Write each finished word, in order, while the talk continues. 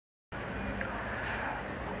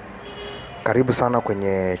Karibu sana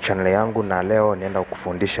kwenye channel yangu, na leo nienda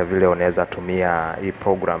kukufundisha vile unaweza tumia hii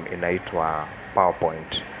program inaitwa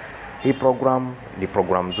PowerPoint. Hii program ni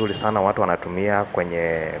program nzuri sana, watu wanatumia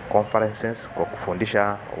kwenye conferences kwa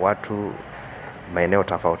kufundisha watu maeneo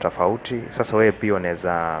tofauti tofauti. Sasa wewe pia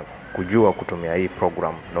unaweza kujua kutumia hii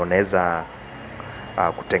program na unaweza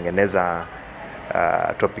kutengeneza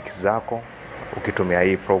topics zako ukitumia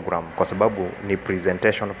hii program, kwa sababu ni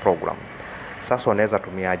presentation program. Sasa unaweza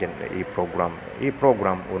tumia aje hii program? Hii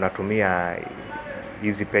program unatumia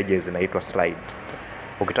hizi pages zinaitwa slide.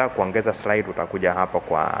 Ukitaka kuongeza slide utakuja hapa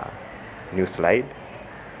kwa new slide,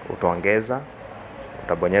 utaongeza,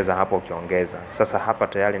 utabonyeza hapo ukiongeza. Sasa hapa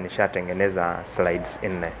tayari nishatengeneza slides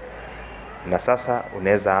 4. Na sasa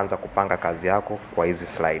unaweza anza kupanga kazi yako kwa hizi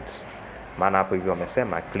slides. Maana hapo hivyo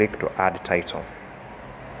wamesema click to add title.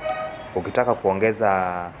 Ukitaka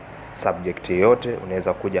kuongeza subject yote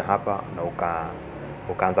unaweza kuja hapa na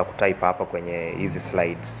ukaanza kutype hapa kwenye hizi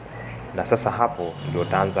slides. Na sasa hapo ndio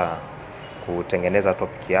utaanza kutengeneza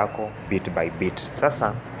topic yako bit by bit.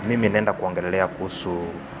 Sasa mimi naenda kuongelea kuhusu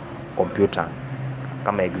computer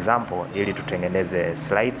kama example, ili tutengeneze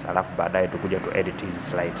slides alafu baadaye tukuja tu edit hizi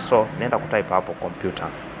slides. So naenda kutype hapo computer.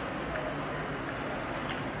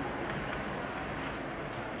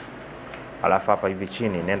 Alafu hapa hivi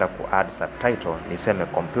chini naenda ku add subtitle, niseme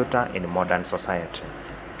computer in modern society.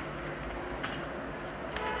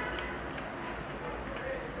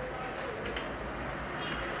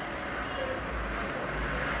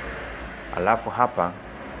 Alafu hapa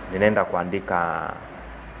ninaenda kuandika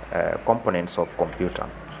components of computer.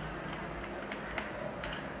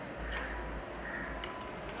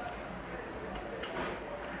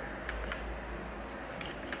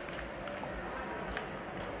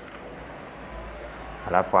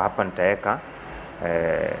 Alafu hapa nitaweka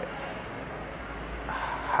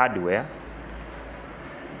hardware,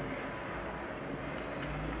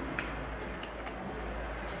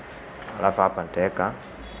 alafu hapa nitaweka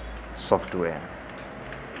software.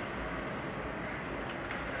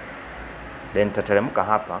 Then nitateremka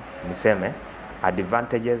hapa niseme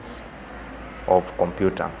advantages of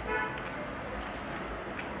computer.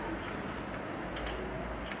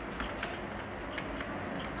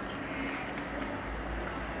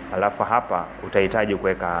 Alafu hapa utahitaji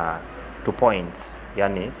kuweka 2 points,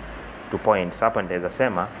 yani 2 points. Hapa nitaweza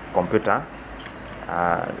sema computer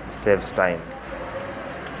saves time.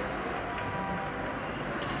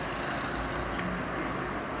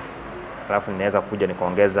 Alafu ninaweza kuja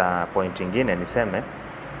nikaongeza point nyingine niseme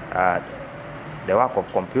the work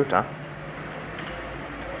of computer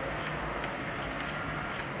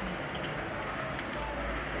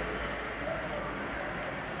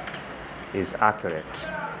is accurate.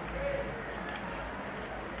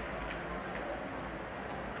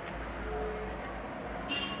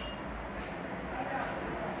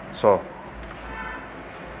 So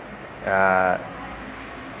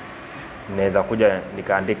naweza kuja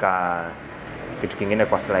nikaandika kitu kingine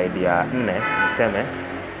kwa slide ya 4, niseme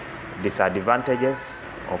disadvantages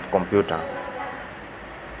of computer.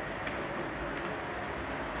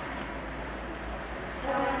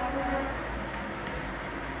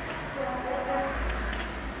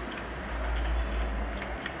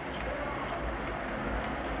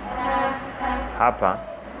 Hapa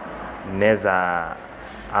naweza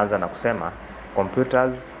anza na kusema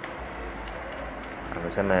computers,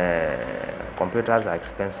 amesema computers are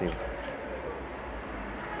expensive.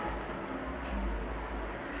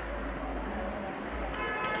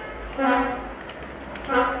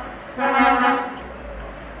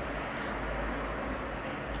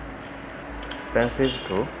 Expensive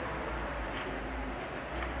to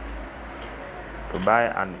buy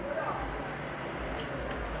and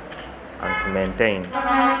to maintain.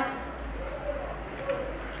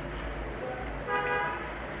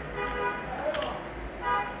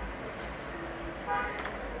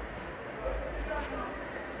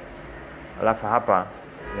 Alafu hapa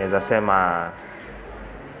naweza sema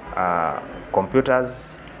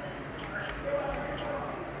computers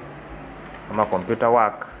ama computer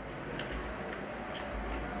work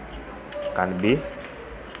can be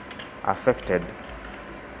affected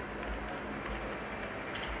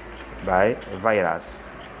by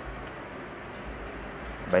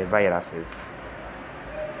viruses.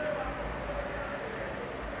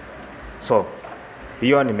 So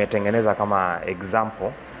hiyo nimetengeneza kama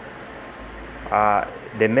example.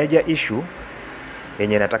 The major issue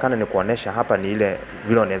yenye natakana ni kuonesha hapa ni ile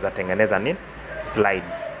vile unaweza tengeneza nini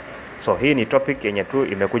slides. So hii ni topic yenye tu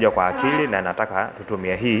imekuja kwa akili, na nataka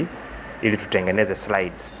tutumie hii ili tutengeneze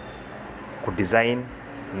slides, kudesign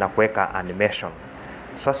na kuweka animation.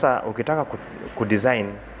 Sasa ukitaka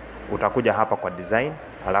kudesign utakuja hapa kwa design,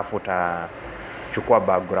 alafu utachukua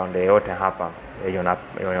background yoyote hapa yenye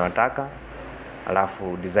unataka,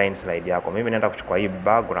 alafu design slide yako. Mimi naenda kuchukua hii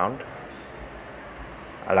background,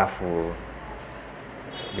 alafu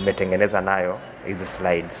nimetengeneza nayo hizi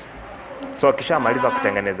slides. So kisha maliza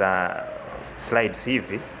kutengeneza slides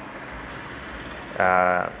hivi,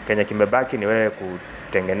 kenye kimebaki ni wewe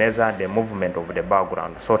kutengeneza the movement of the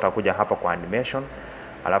background. So utakuja hapa kwa animation,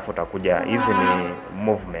 alafu utakuja, hizi ni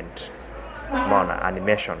movement, umeona,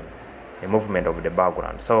 animation ni movement of the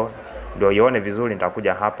background. So ndio ione vizuri,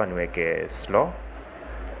 nitakuja hapa niweke slow,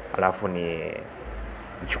 alafu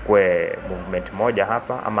nichukue movement moja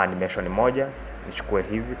hapa, ama animation moja nichukue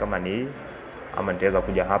hivi kama ni hii, ama nitaweza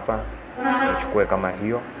kuja hapa nichukue kama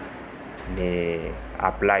hiyo, ni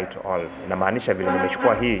apply to all. Inamaanisha vile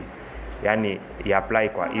nimechukua hii, yani i apply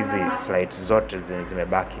kwa hizi slides zote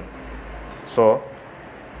zimebaki. So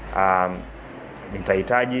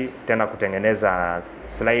nitahitaji tena kutengeneza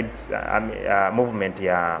slides, movement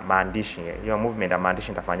ya maandishi. Hiyo movement ya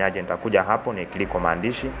maandishi nitafanyaje? Nitakuja hapo ni click kwa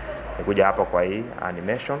maandishi, nikuja hapa kwa hii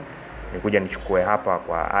animation, nikuja nichukue hapa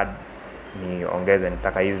kwa add, niongeze,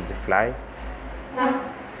 nitaka hizi fly,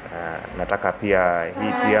 nataka pia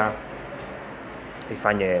hii pia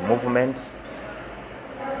ifanye movements,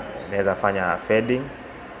 naweza fanya fading,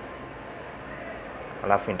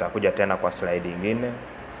 alafu nitakuja tena kwa slide nyingine.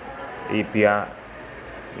 Hii pia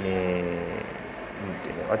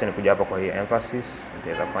wacha nikuja hapa kwa hii emphasis,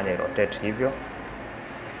 nitaweza kufanya rotate hivyo,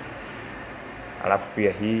 alafu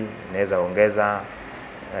pia hii naweza ongeza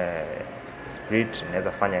split,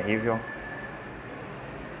 naweza fanya hivyo,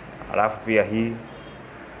 alafu pia hii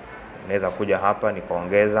naweza kuja hapa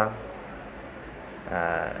nikaongeza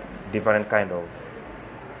different kind of,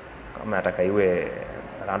 kama nataka iwe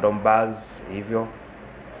random bars hivyo.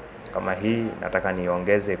 Kama hii nataka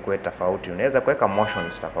niongeze kuwe tofauti, unaweza kuweka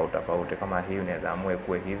motions tofauti. Kama hii unaweza amue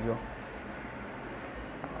kuwe hivyo.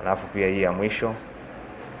 Alafu pia hii ya mwisho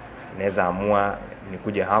naweza amua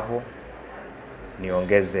nikuje hapo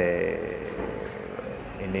niongeze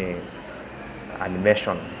ini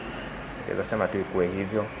animation, naweza sema tu ikuwe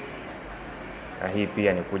hivyo. Na hii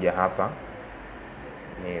pia nikuja hapa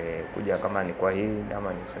kuja kama ni kwa hii,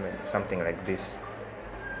 ama niseme something like this.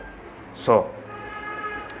 So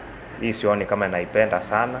hii sioni kama naipenda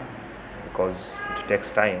sana because it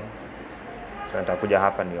takes time. So nitakuja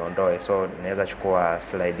hapa niondoe. So naweza chukua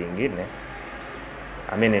slide nyingine,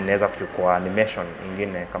 naweza kuchukua animation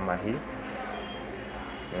nyingine kama hii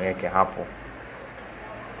niweke hapo.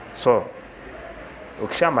 So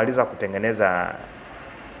ukishamaliza kutengeneza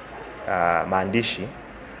maandishi,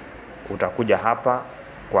 utakuja hapa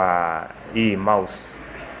kwa hii mouse,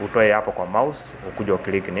 utoe hapo kwa mouse, ukuja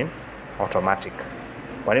uklik ni automatic.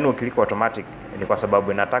 Kwa nini uklik automatic? Ni kwa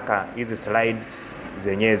sababu inataka hizi slides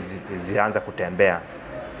zenyewe zianze kutembea.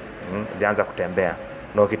 Zianze kutembea.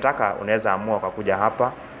 Na ukitaka unaweza amua kwa kuja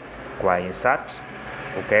hapa kwa insert,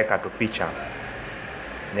 ukaweka tu picha.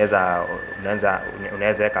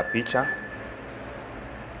 Unaweza weka picha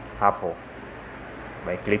hapo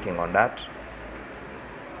by clicking on that.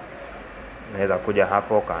 Unaweza kuja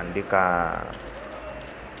hapo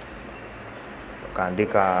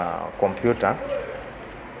kaandika computer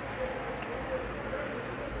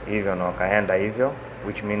hivyo, na kaenda hivyo,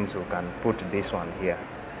 which means you can put this one here.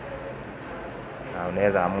 Na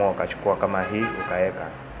unaweza amua ukachukua kama hii ukaweka.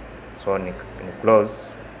 So ni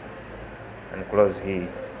close hii.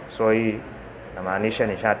 So hii inamaanisha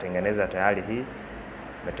nishatengeneza tayari, hii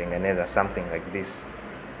nimetengeneza something like this.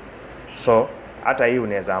 So hata hii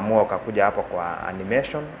unaweza amua ukakuja hapo kwa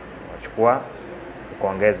animation, uchukua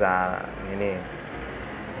ukaongeza nini,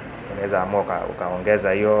 unaweza amua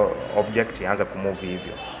ukaongeza hiyo object ianze kumove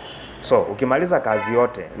hivyo. So ukimaliza kazi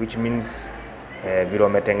yote, which means vile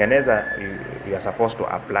umetengeneza, you are supposed to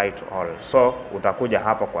apply to all. So utakuja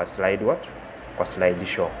hapa kwa slide kwa slide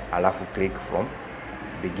show, alafu click from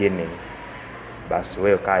beginning. Basi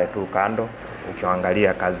wewe kae tu kando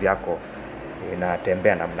ukiangalia kazi yako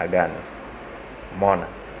inatembea namna gani.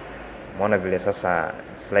 Umeona vile sasa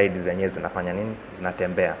slides zenyewe zinafanya nini?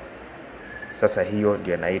 Zinatembea. Sasa hiyo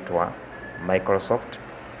ndio inaitwa Microsoft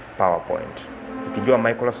PowerPoint. Ukijua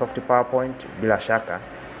Microsoft PowerPoint, bila shaka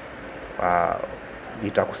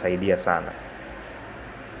itakusaidia sana.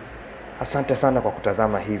 Asante sana kwa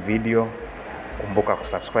kutazama hii video. Kumbuka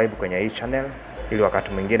kusubscribe kwenye hii channel ili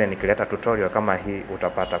wakati mwingine nikileta tutorial kama hii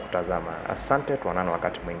utapata kutazama. Asante, tuonane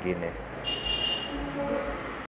wakati mwingine.